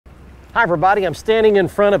Hi everybody, I'm standing in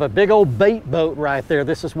front of a big old bait boat right there.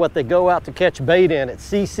 This is what they go out to catch bait in at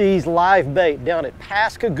CC's Live Bait down at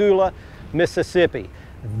Pascagoula, Mississippi.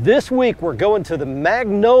 This week we're going to the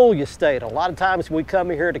Magnolia State. A lot of times we come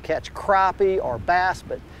here to catch crappie or bass,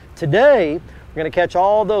 but today we're going to catch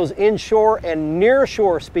all those inshore and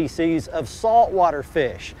nearshore species of saltwater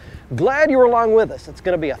fish. Glad you were along with us. It's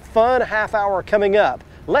going to be a fun half hour coming up.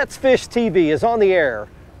 Let's Fish TV is on the air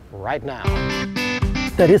right now.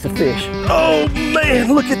 That is a fish. Oh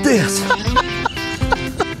man, look at this.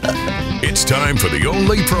 It's time for the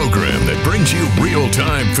only program that brings you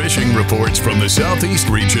real-time fishing reports from the Southeast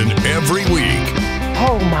region every week.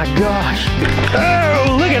 Oh my gosh.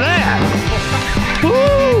 Oh, look at that.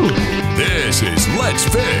 Woo! This is Let's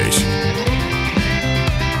Fish.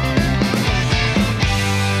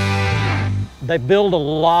 They build a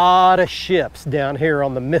lot of ships down here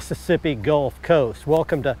on the Mississippi Gulf Coast.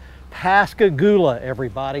 Welcome to Pascagoula,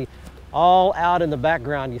 everybody. All out in the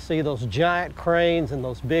background, you see those giant cranes and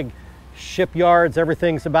those big shipyards.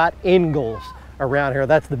 Everything's about Ingalls around here.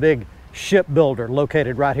 That's the big shipbuilder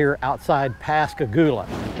located right here outside Pascagoula.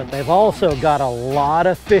 But they've also got a lot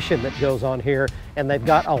of fishing that goes on here, and they've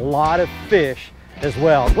got a lot of fish as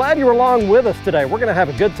well. Glad you're along with us today. We're gonna have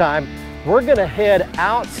a good time. We're gonna head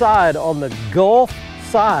outside on the Gulf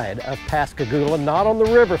side of Pascagoula, not on the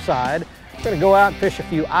river side. We're gonna go out and fish a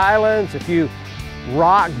few islands, a few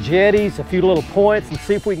rock jetties, a few little points, and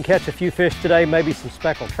see if we can catch a few fish today. Maybe some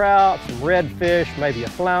speckled trout, some redfish, maybe a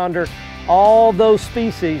flounder, all those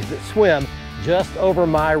species that swim just over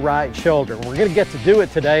my right shoulder. We're gonna get to do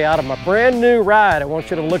it today out of my brand new ride. I want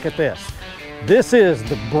you to look at this. This is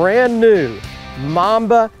the brand new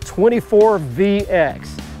Mamba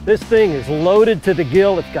 24VX. This thing is loaded to the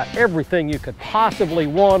gill. It's got everything you could possibly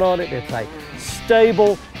want on it. It's a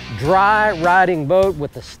stable, dry riding boat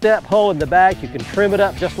with a step hull in the back. You can trim it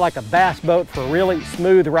up just like a bass boat for a really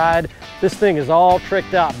smooth ride. This thing is all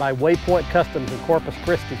tricked out by Waypoint Customs in Corpus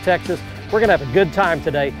Christi, Texas. We're gonna have a good time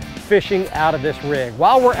today fishing out of this rig.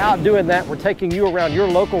 While we're out doing that, we're taking you around your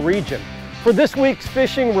local region for this week's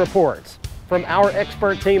fishing reports from our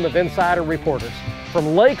expert team of insider reporters.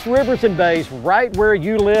 From lakes, rivers, and bays, right where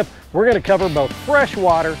you live, we're gonna cover both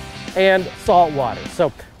freshwater and saltwater.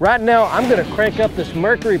 So right now, I'm gonna crank up this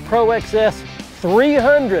Mercury Pro XS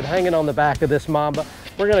 300 hanging on the back of this Mamba.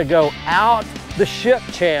 We're gonna go out the ship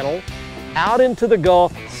channel, out into the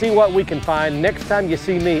Gulf, see what we can find. Next time you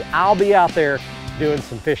see me, I'll be out there doing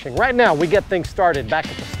some fishing. Right now, we get things started back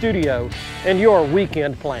at the studio and your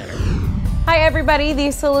weekend planner. Hi everybody,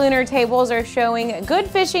 these Salooner tables are showing good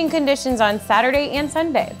fishing conditions on Saturday and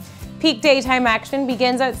Sunday. Peak daytime action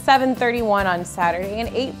begins at 7:31 on Saturday and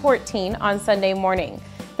 8:14 on Sunday morning.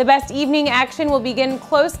 The best evening action will begin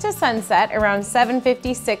close to sunset around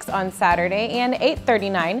 7:56 on Saturday and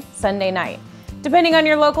 8:39 Sunday night. Depending on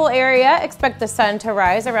your local area, expect the sun to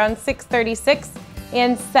rise around 6:36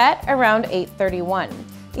 and set around 8:31.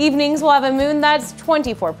 Evenings will have a moon that's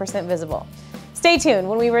 24% visible. Stay tuned.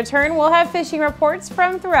 When we return, we'll have fishing reports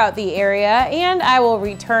from throughout the area, and I will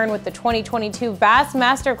return with the 2022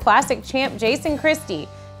 Bassmaster Classic champ Jason Christie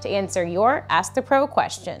to answer your Ask the Pro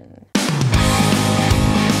question.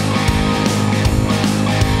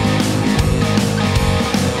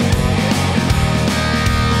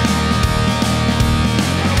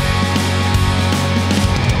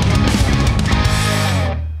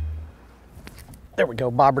 There we go,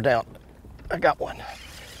 bobber down. I got one.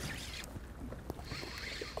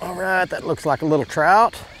 All right, that looks like a little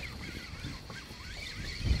trout.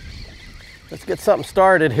 Let's get something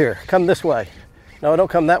started here. Come this way. No, don't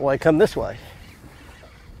come that way, come this way.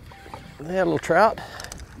 Yeah, a little trout.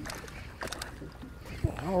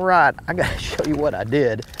 All right, I gotta show you what I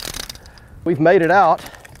did. We've made it out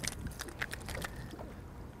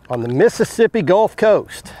on the Mississippi Gulf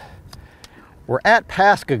Coast. We're at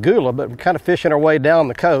Pascagoula, but we're kind of fishing our way down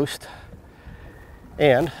the coast.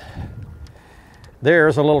 And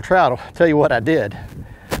there's a little trout. I'll tell you what I did.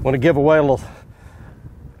 I want to give away a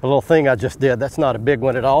little thing I just did. That's not a big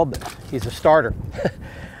one at all, but he's a starter.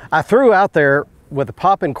 I threw out there with a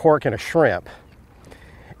popping cork and a shrimp,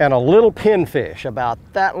 and a little pinfish about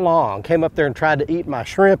that long came up there and tried to eat my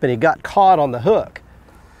shrimp, and he got caught on the hook.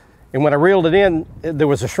 And when I reeled it in, there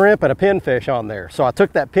was a shrimp and a pinfish on there. So I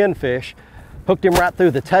took that pinfish, hooked him right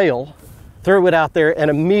through the tail, threw it out there,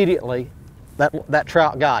 and immediately that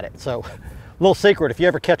trout got it. So little secret, if you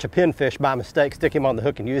ever catch a pinfish by mistake, stick him on the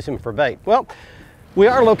hook and use him for bait. Well, we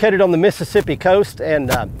are located on the Mississippi coast,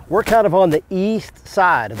 and we're kind of on the east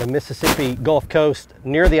side of the Mississippi Gulf Coast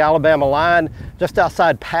near the Alabama line, just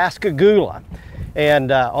outside Pascagoula.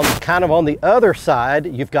 And kind of on the other side,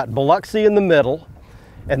 you've got Biloxi in the middle,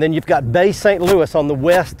 And then you've got Bay St. Louis on the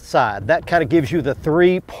west side. That kind of gives you the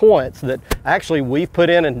 3 points that actually we've put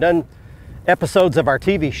in and done episodes of our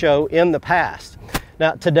TV show in the past.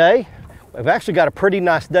 Now today, we've actually got a pretty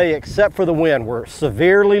nice day except for the wind. We're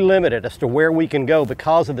severely limited as to where we can go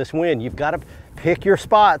because of this wind. You've got to pick your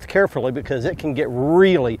spots carefully because it can get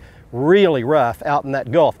really, really rough out in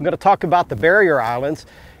that Gulf. I'm going to talk about the barrier islands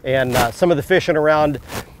and some of the fishing around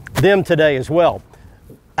them today as well.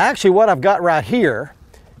 Actually, what I've got right here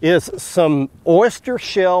is some oyster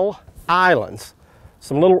shell islands,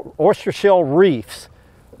 some little oyster shell reefs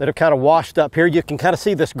that are kind of washed up here. You can kind of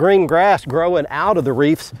see this green grass growing out of the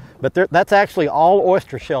reefs, but that's actually all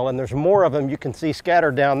oyster shell, and there's more of them you can see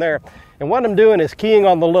scattered down there. And what I'm doing is keying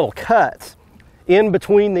on the little cuts in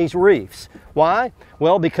between these reefs. Why?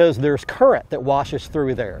 Well, because there's current that washes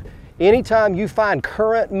through there. Anytime you find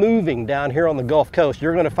current moving down here on the Gulf Coast,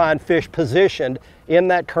 you're going to find fish positioned in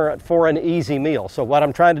that current for an easy meal. So what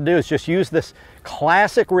I'm trying to do is just use this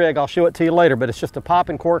classic rig. I'll show it to you later, but it's just a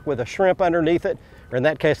popping cork with a shrimp underneath it, or in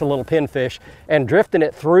that case a little pinfish, and drifting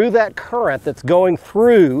it through that current that's going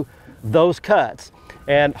through those cuts.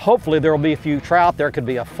 And hopefully there will be a few trout. There could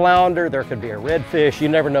be a flounder, there could be a redfish. You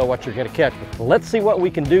never know what you're going to catch. But let's see what we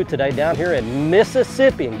can do today down here in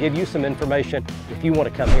Mississippi and give you some information if you want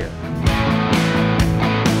to come here.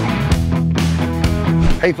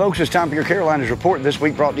 Hey folks, it's time for your Carolinas Report. This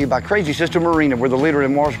week brought to you by Crazy Sister Marina. We're the leader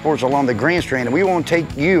in water sports along the Grand Strand, and we want to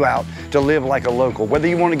take you out to live like a local. Whether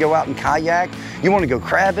you want to go out and kayak, you want to go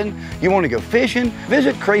crabbing, you want to go fishing,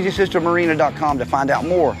 visit crazysistermarina.com to find out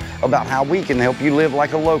more about how we can help you live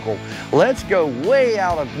like a local. Let's go way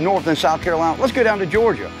out of North and South Carolina. Let's go down to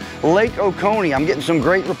Georgia. Lake Oconee. I'm getting some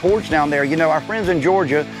great reports down there. You know, our friends in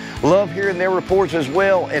Georgia love hearing their reports as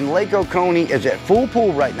well, and Lake Oconee is at full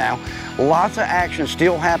pool right now. Lots of action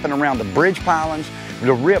still happening around the bridge pilings, the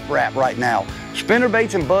riprap right now. Spinner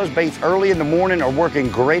baits and buzz baits early in the morning are working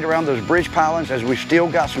great around those bridge pilings as we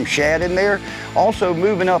still got some shad in there. Also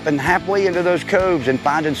moving up and halfway into those coves and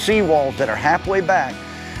finding seawalls that are halfway back.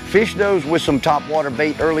 Fish those with some topwater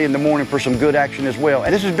bait early in the morning for some good action as well.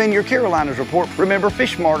 And this has been your Carolinas Report. Remember,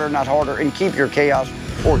 fish smarter, not harder, and keep your chaos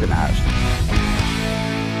organized.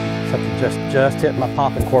 Something just hit my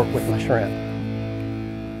popping cork with my shrimp.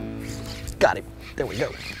 Got him. There we go.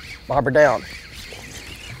 Bobber down.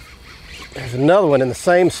 There's another one in the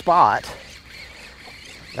same spot.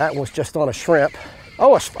 That was just on a shrimp.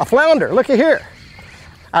 Oh, a flounder. Looky here.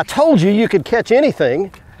 I told you could catch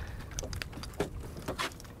anything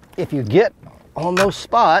if you get on those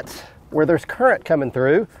spots where there's current coming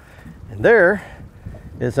through. And there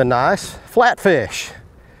is a nice flatfish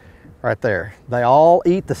right there. They all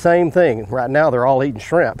eat the same thing. Right now they're all eating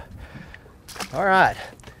shrimp. All right.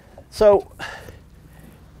 So,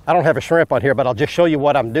 I don't have a shrimp on here, but I'll just show you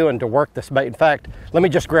what I'm doing to work this bait. In fact, let me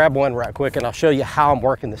just grab one right quick and I'll show you how I'm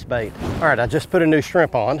working this bait. All right, I just put a new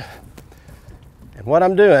shrimp on. And what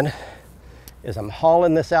I'm doing is I'm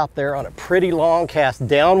hauling this out there on a pretty long cast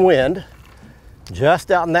downwind, just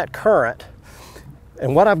out in that current.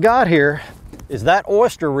 And what I've got here is that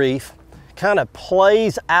oyster reef kind of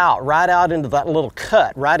plays out, right out into that little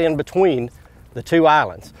cut, right in between the two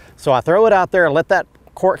islands. So I throw it out there and let that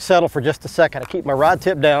cork settle for just a second. I keep my rod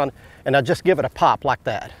tip down and I just give it a pop like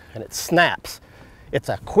that and it snaps. It's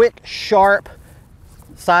a quick, sharp,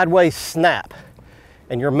 sideways snap.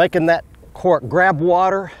 And you're making that cork grab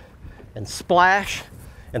water and splash,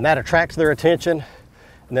 and that attracts their attention,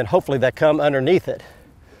 and then hopefully they come underneath it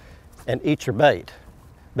and eat your bait.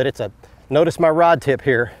 But notice my rod tip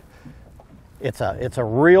here. It's a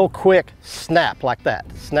real quick snap like that.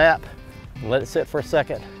 Snap, and let it sit for a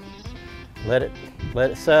second. Let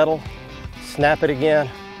it settle, snap it again.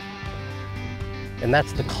 And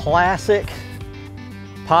that's the classic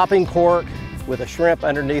popping cork with a shrimp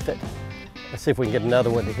underneath it. Let's see if we can get another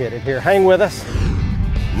one to hit it here. Hang with us.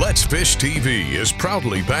 Let's Fish TV is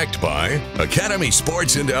proudly backed by Academy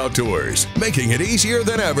Sports and Outdoors, making it easier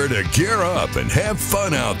than ever to gear up and have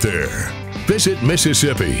fun out there. Visit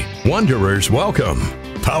Mississippi. Wanderers welcome.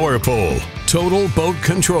 Power Pole. Total Boat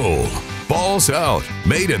Control. Balls Out,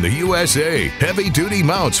 made in the USA. Heavy duty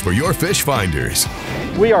mounts for your fish finders.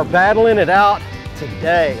 We are battling it out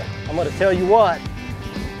today. I'm going to tell you what,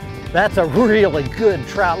 that's a really good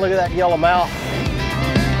trout. Look at that yellowmouth.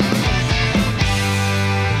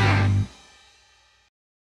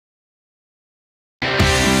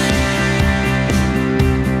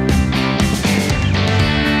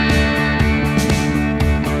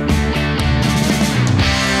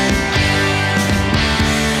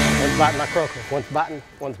 Biting my croaker.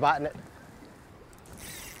 One's biting it.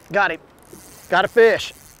 Got him. Got a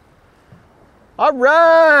fish. All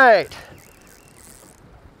right.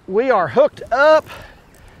 We are hooked up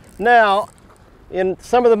now in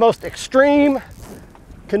some of the most extreme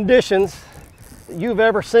conditions that you've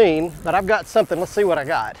ever seen, but I've got something. Let's see what I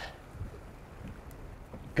got.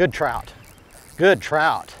 Good trout. Good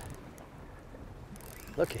trout.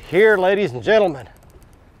 Look at here, ladies and gentlemen.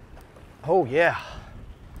 Oh yeah.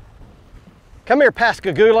 Come here,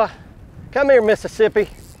 Pascagoula. Come here, Mississippi.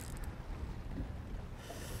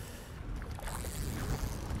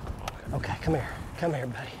 Okay, come here. Come here,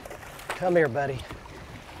 buddy. Come here, buddy.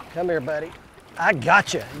 Come here, buddy. I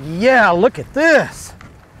got you. Yeah, look at this.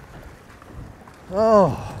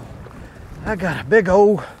 Oh, I got a big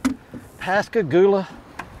old Pascagoula,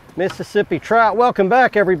 Mississippi trout. Welcome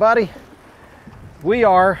back, everybody. We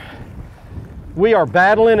are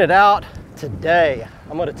battling it out today.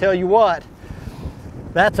 I'm going to tell you what.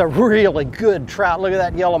 That's a really good trout. Look at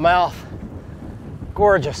that yellowmouth.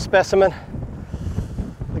 Gorgeous specimen.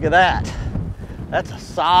 Look at that. That's a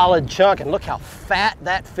solid chunk, and look how fat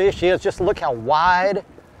that fish is. Just look how wide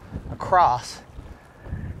across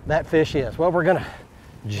that fish is. Well, we're gonna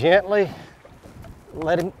gently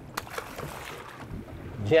let him,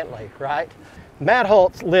 right? Matt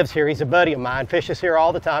Holtz lives here. He's a buddy of mine, fishes here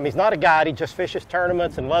all the time. He's not a guide, he just fishes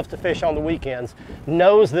tournaments and loves to fish on the weekends,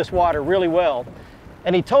 knows this water really well.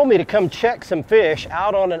 And he told me to come check some fish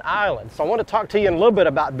out on an island. So I want to talk to you in a little bit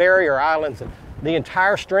about barrier islands and the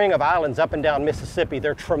entire string of islands up and down Mississippi.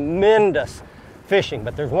 They're tremendous fishing,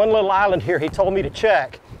 but there's one little island here he told me to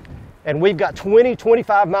check, and we've got 20,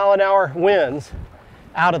 25 mile an hour winds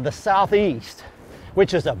out of the southeast,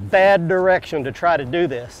 which is a bad direction to try to do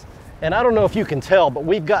this. And I don't know if you can tell, but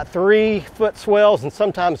we've got 3-foot swells and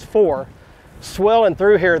sometimes 4 swelling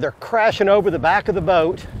through here. They're crashing over the back of the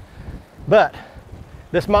boat, but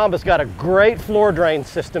this mamba's got a great floor drain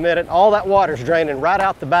system in it. All that water's draining right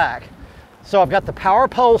out the back. So I've got the power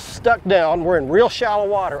poles stuck down. We're in real shallow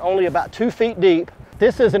water, only about 2 feet deep.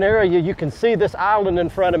 This is an area you can see this island in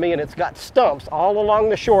front of me, and it's got stumps all along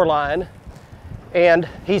the shoreline. And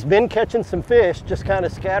he's been catching some fish just kind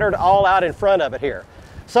of scattered all out in front of it here.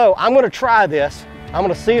 So I'm gonna try this. I'm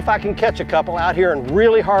gonna see if I can catch a couple out here in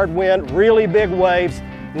really hard wind, really big waves.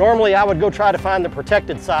 Normally I would go try to find the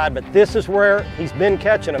protected side, but this is where he's been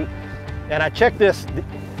catching them. And I checked this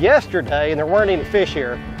yesterday and there weren't any fish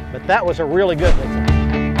here, but that was a really good one.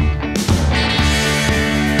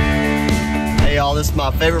 Hey y'all, this is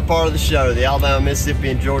my favorite part of the show, the Alabama, Mississippi,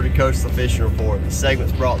 and Georgia Coastal Fishing Report. The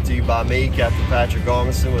segment's brought to you by me, Captain Patrick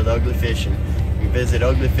Armisen with Ugly Fishing. You can visit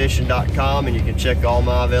uglyfishing.com and you can check all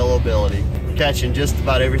my availability. We're catching just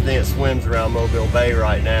about everything that swims around Mobile Bay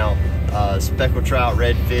right now. Speckled trout,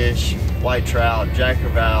 redfish, white trout, jack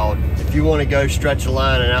crevalle. If you want to go stretch a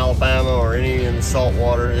line in Alabama or any in the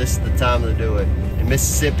saltwater, this is the time to do it. In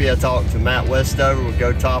Mississippi, I talked to Matt Westover with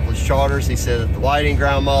Go Topless Charters. He said that the whiting,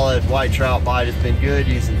 ground mullet, white trout bite has been good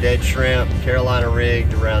using dead shrimp, Carolina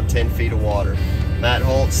rigged around 10 feet of water. Matt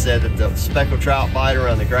Holtz said that the speckled trout bite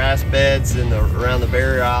around the grass beds and around the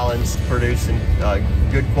barrier islands producing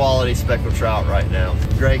good quality speckled trout right now.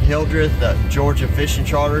 Greg Hildreth, Georgia Fishing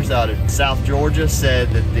Charters out of South Georgia,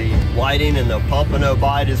 said that the whiting and the pompano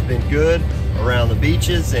bite has been good around the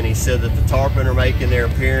beaches, and he said that the tarpon are making their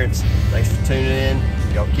appearance. Thanks for tuning in.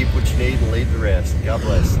 Y'all keep what you need and leave the rest. God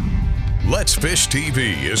bless. Let's Fish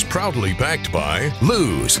TV is proudly backed by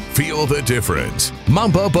Lose, Feel the Difference,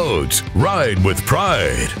 Mamba Boats, Ride with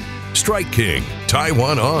Pride, Strike King, Tie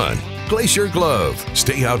One On, Glacier Glove,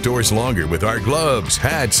 stay outdoors longer with our gloves,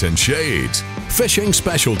 hats, and shades, Fishing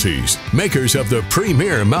Specialties, makers of the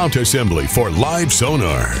premier mount assembly for live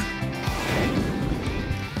sonar.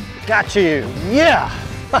 Got you, yeah.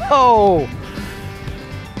 Oh,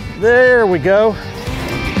 there we go.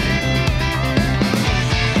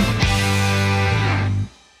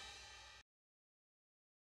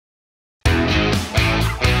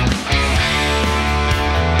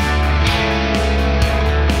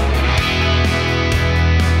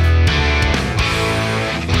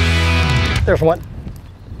 There's one.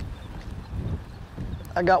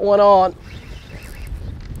 I got one on.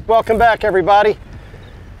 Welcome back, everybody.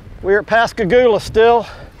 We're at Pascagoula still,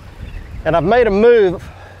 and I've made a move.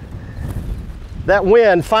 That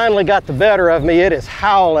wind finally got the better of me. It is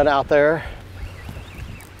howling out there.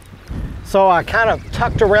 So I kind of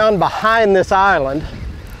tucked around behind this island,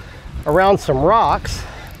 around some rocks,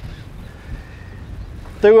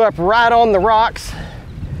 threw up right on the rocks,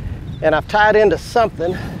 and I've tied into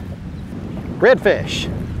something. Redfish.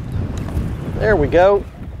 There we go.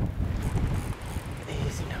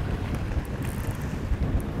 Easy now.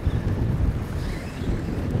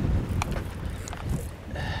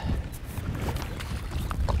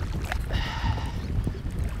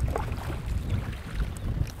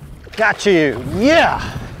 Got you.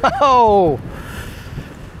 Yeah. Oh,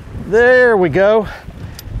 there we go.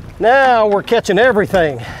 Now we're catching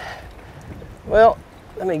everything. Well,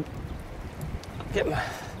 let me get my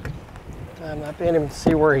time up in him and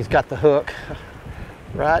see where he's got the hook.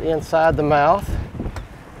 Right inside the mouth.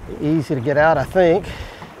 Easy to get out, I think.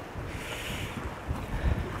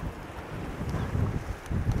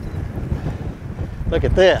 Look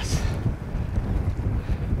at this.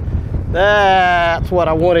 That's what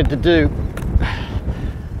I wanted to do.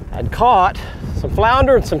 I'd caught some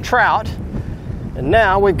flounder and some trout, and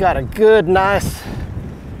now we've got a good, nice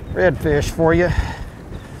redfish for you.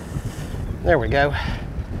 There we go.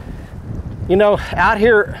 You know, out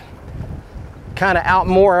here, kind of out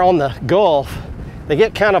more on the Gulf, they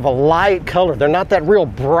get kind of a light color. They're not that real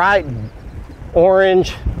bright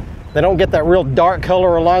orange. They don't get that real dark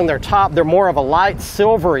color along their top. They're more of a light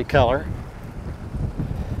silvery color.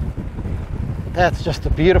 That's just a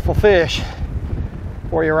beautiful fish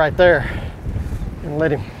for you right there. And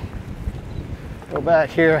let him go back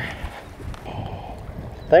here.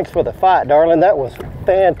 Thanks for the fight, darling. That was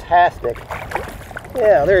fantastic.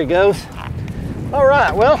 Yeah, there he goes. All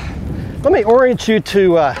right, well, let me orient you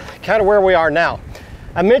to kind of where we are now.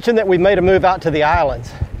 I mentioned that we made a move out to the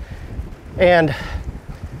islands, and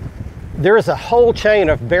there is a whole chain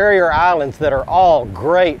of barrier islands that are all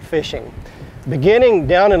great fishing. Beginning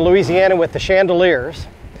down in Louisiana with the Chandeliers,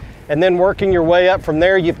 and then working your way up from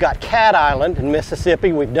there, you've got Cat Island in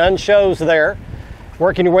Mississippi. We've done shows there.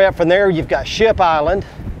 Working your way up from there, you've got Ship Island,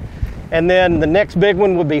 and then the next big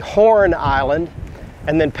one would be Horn Island,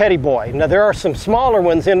 and then Petty Boy. Now there are some smaller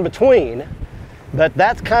ones in between, but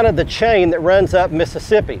that's kind of the chain that runs up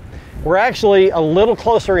Mississippi. We're actually a little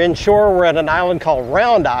closer inshore. We're at an island called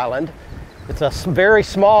Round Island. It's a very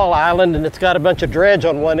small island, and it's got a bunch of dredge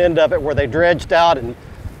on one end of it where they dredged out and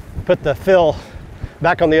put the fill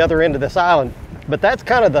back on the other end of this island. But that's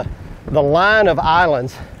kind of the line of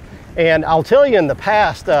islands. And I'll tell you, in the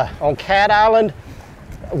past, on Cat Island,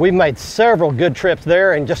 we made several good trips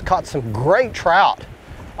there and just caught some great trout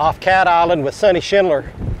off Cat Island with Sonny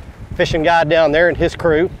Schindler, fishing guide down there, and his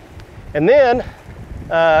crew. And then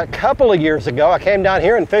a couple of years ago, I came down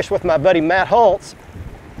here and fished with my buddy Matt Holtz,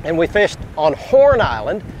 and we fished on Horn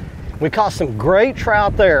Island. We caught some great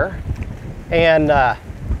trout there, and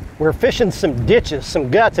we're fishing some ditches, some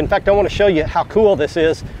guts. In fact, I want to show you how cool this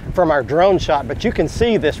is from our drone shot, but you can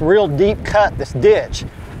see this real deep cut, this ditch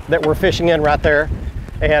that we're fishing in right there.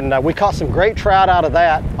 And we caught some great trout out of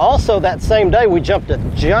that. Also, that same day, we jumped a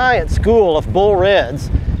giant school of bull reds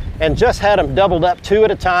and just had them doubled up 2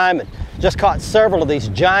 at a time, and just caught several of these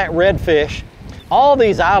giant redfish. All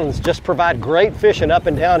these islands just provide great fishing up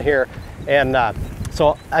and down here. And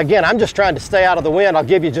so again, I'm just trying to stay out of the wind. I'll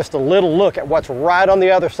give you just a little look at what's right on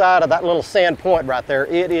the other side of that little sand point right there.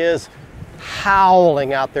 It is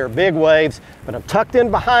howling out there, big waves, but I'm tucked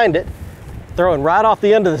in behind it, throwing right off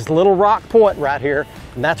the end of this little rock point right here,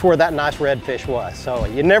 and that's where that nice redfish was. So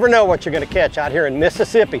you never know what you're gonna catch out here in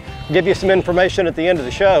Mississippi. I'll give you some information at the end of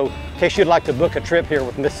the show in case you'd like to book a trip here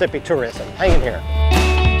with Mississippi Tourism. Hang in here.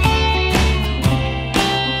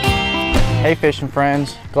 Hey fishing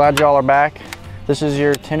friends, glad y'all are back. This is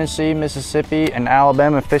your Tennessee, Mississippi, and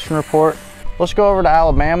Alabama fishing report. Let's go over to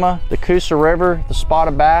Alabama. The Coosa River, the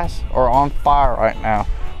spotted bass are on fire right now.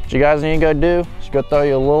 What you guys need to go do is go throw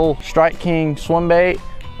you a little Strike King swim bait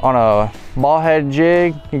on a ball head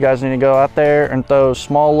jig. You guys need to go out there and throw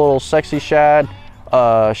small little Sexy Shad,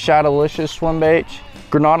 Shadalicious swim baits.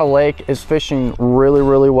 Granada Lake is fishing really,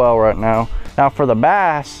 really well right now. Now for the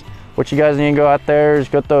bass, what you guys need to go out there is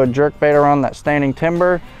go throw a jerk bait around that standing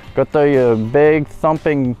timber. Go throw you a big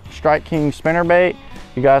thumping Strike King spinnerbait.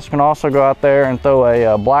 You guys can also go out there and throw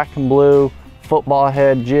a black and blue football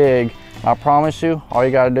head jig. I promise you, all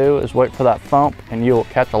you gotta do is wait for that thump and you will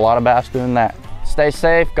catch a lot of bass doing that. Stay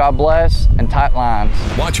safe, God bless, and tight lines.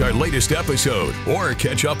 Watch our latest episode or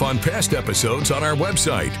catch up on past episodes on our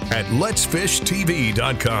website at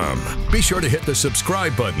letsfishtv.com. Be sure to hit the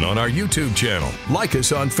subscribe button on our YouTube channel, like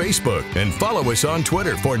us on Facebook, and follow us on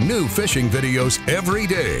Twitter for new fishing videos every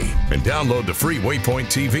day. And download the free Waypoint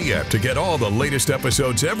TV app to get all the latest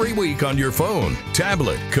episodes every week on your phone,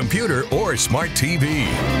 tablet, computer, or smart TV.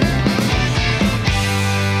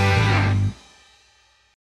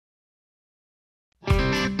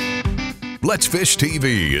 Let's Fish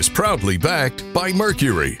TV is proudly backed by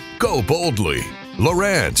Mercury, Go Boldly,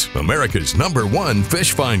 Lowrance, America's #1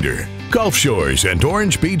 fish finder, Gulf Shores and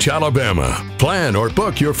Orange Beach, Alabama. Plan or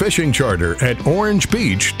book your fishing charter at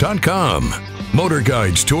orangebeach.com. Motor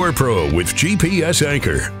Guides Tour Pro with GPS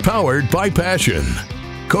anchor, powered by Passion.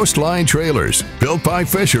 Coastline Trailers, built by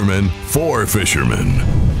fishermen for fishermen.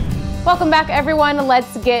 Welcome back, everyone.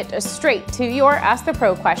 Let's get straight to your Ask the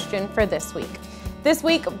Pro question for this week. This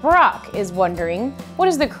week, Brock is wondering, what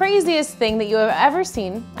is the craziest thing that you have ever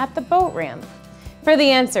seen at the boat ramp? For the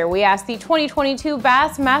answer, we asked the 2022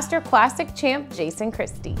 Bassmaster Classic champ, Jason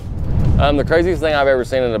Christie. The craziest thing I've ever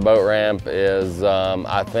seen in a boat ramp is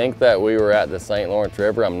I think that we were at the St. Lawrence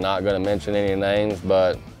River. I'm not going to mention any names,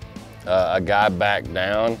 but a guy backed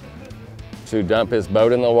down to dump his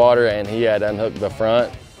boat in the water, and he had unhooked the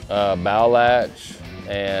front bow latch,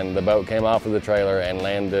 and the boat came off of the trailer and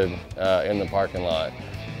landed in the parking lot.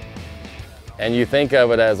 And you think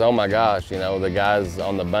of it as, oh my gosh, you know, the guys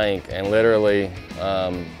on the bank, and literally,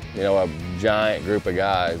 you know, a giant group of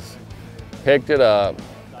guys picked it up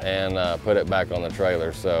and put it back on the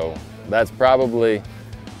trailer. So that's probably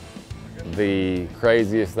the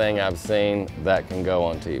craziest thing I've seen that can go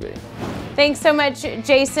on TV. Thanks so much,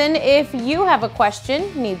 Jason. If you have a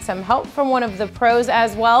question, need some help from one of the pros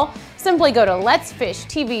as well, simply go to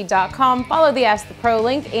letsfishtv.com, follow the Ask the Pro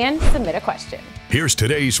link, and submit a question. Here's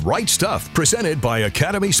today's Right Stuff, presented by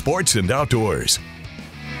Academy Sports and Outdoors.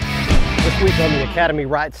 This week on the Academy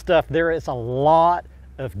Right Stuff, there is a lot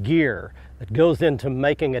of gear that goes into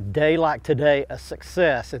making a day like today a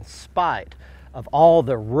success in spite of all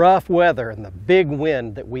the rough weather and the big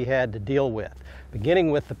wind that we had to deal with.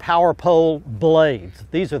 Beginning with the power pole blades.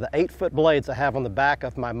 These are the 8-foot blades I have on the back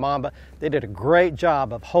of my Mamba. They did a great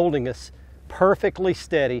job of holding us perfectly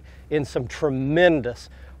steady in some tremendous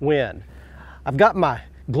wind. I've got my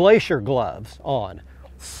glacier gloves on.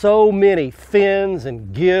 So many fins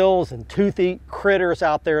and gills and toothy critters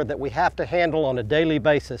out there that we have to handle on a daily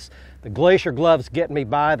basis. The glacier gloves get me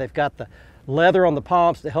by. They've got the leather on the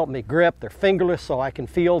palms to help me grip. They're fingerless so I can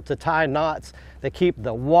feel to tie knots. They keep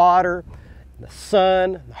the water, the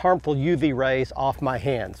sun, the harmful UV rays off my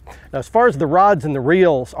hands. Now, as far as the rods and the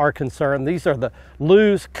reels are concerned, these are the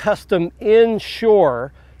Lew's custom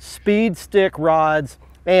inshore speed stick rods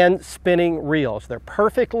and spinning reels. They're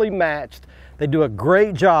perfectly matched. They do a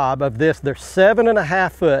great job of this. They're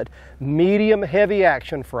 7.5 foot medium heavy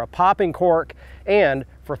action for a popping cork and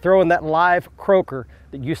for throwing that live croaker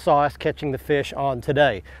that you saw us catching the fish on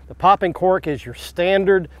today. The popping cork is your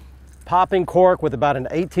standard popping cork with about an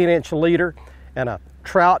 18-inch leader and a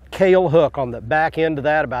trout Kale hook on the back end of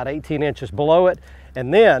that, about 18 inches below it.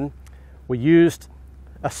 And then we used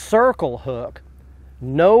a circle hook,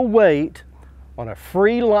 no weight, on a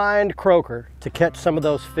free-lined croaker to catch some of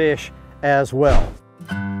those fish as well.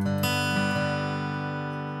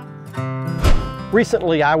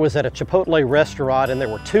 Recently, I was at a Chipotle restaurant and there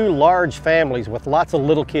were 2 large families with lots of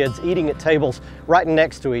little kids eating at tables right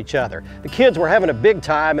next to each other. The kids were having a big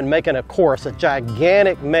time and making, of course, a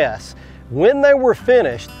gigantic mess. When they were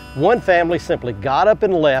finished, one family simply got up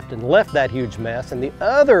and left that huge mess, and the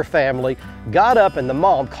other family got up and the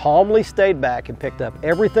mom calmly stayed back and picked up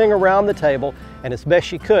everything around the table and as best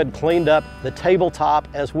she could cleaned up the tabletop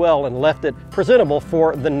as well and left it presentable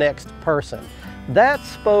for the next person. That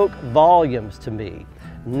spoke volumes to me.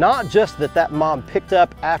 Not just that mom picked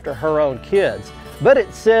up after her own kids, but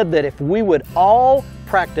it said that if we would all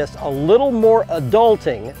practice a little more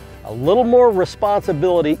adulting, a little more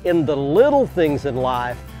responsibility in the little things in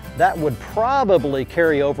life, that would probably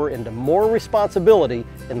carry over into more responsibility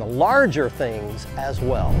in the larger things as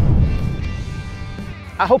well.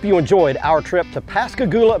 I hope you enjoyed our trip to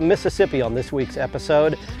Pascagoula, Mississippi on this week's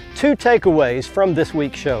episode. 2 takeaways from this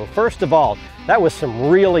week's show. First of all, that was some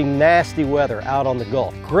really nasty weather out on the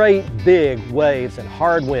Gulf. Great big waves and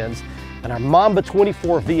hard winds. And our Mamba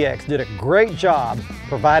 24 VX did a great job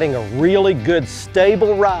providing a really good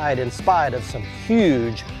stable ride in spite of some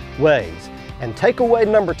huge waves. And takeaway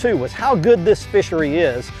number 2 was how good this fishery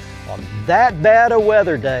is on that bad a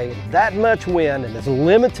weather day, that much wind, and as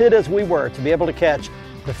limited as we were to be able to catch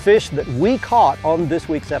the fish that we caught on this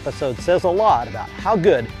week's episode says a lot about how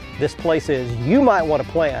good this place is. You might want to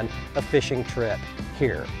plan a fishing trip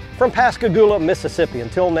here. From Pascagoula, Mississippi,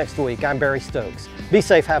 until next week, I'm Barry Stokes. Be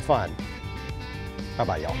safe, have fun.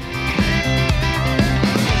 Bye-bye, y'all.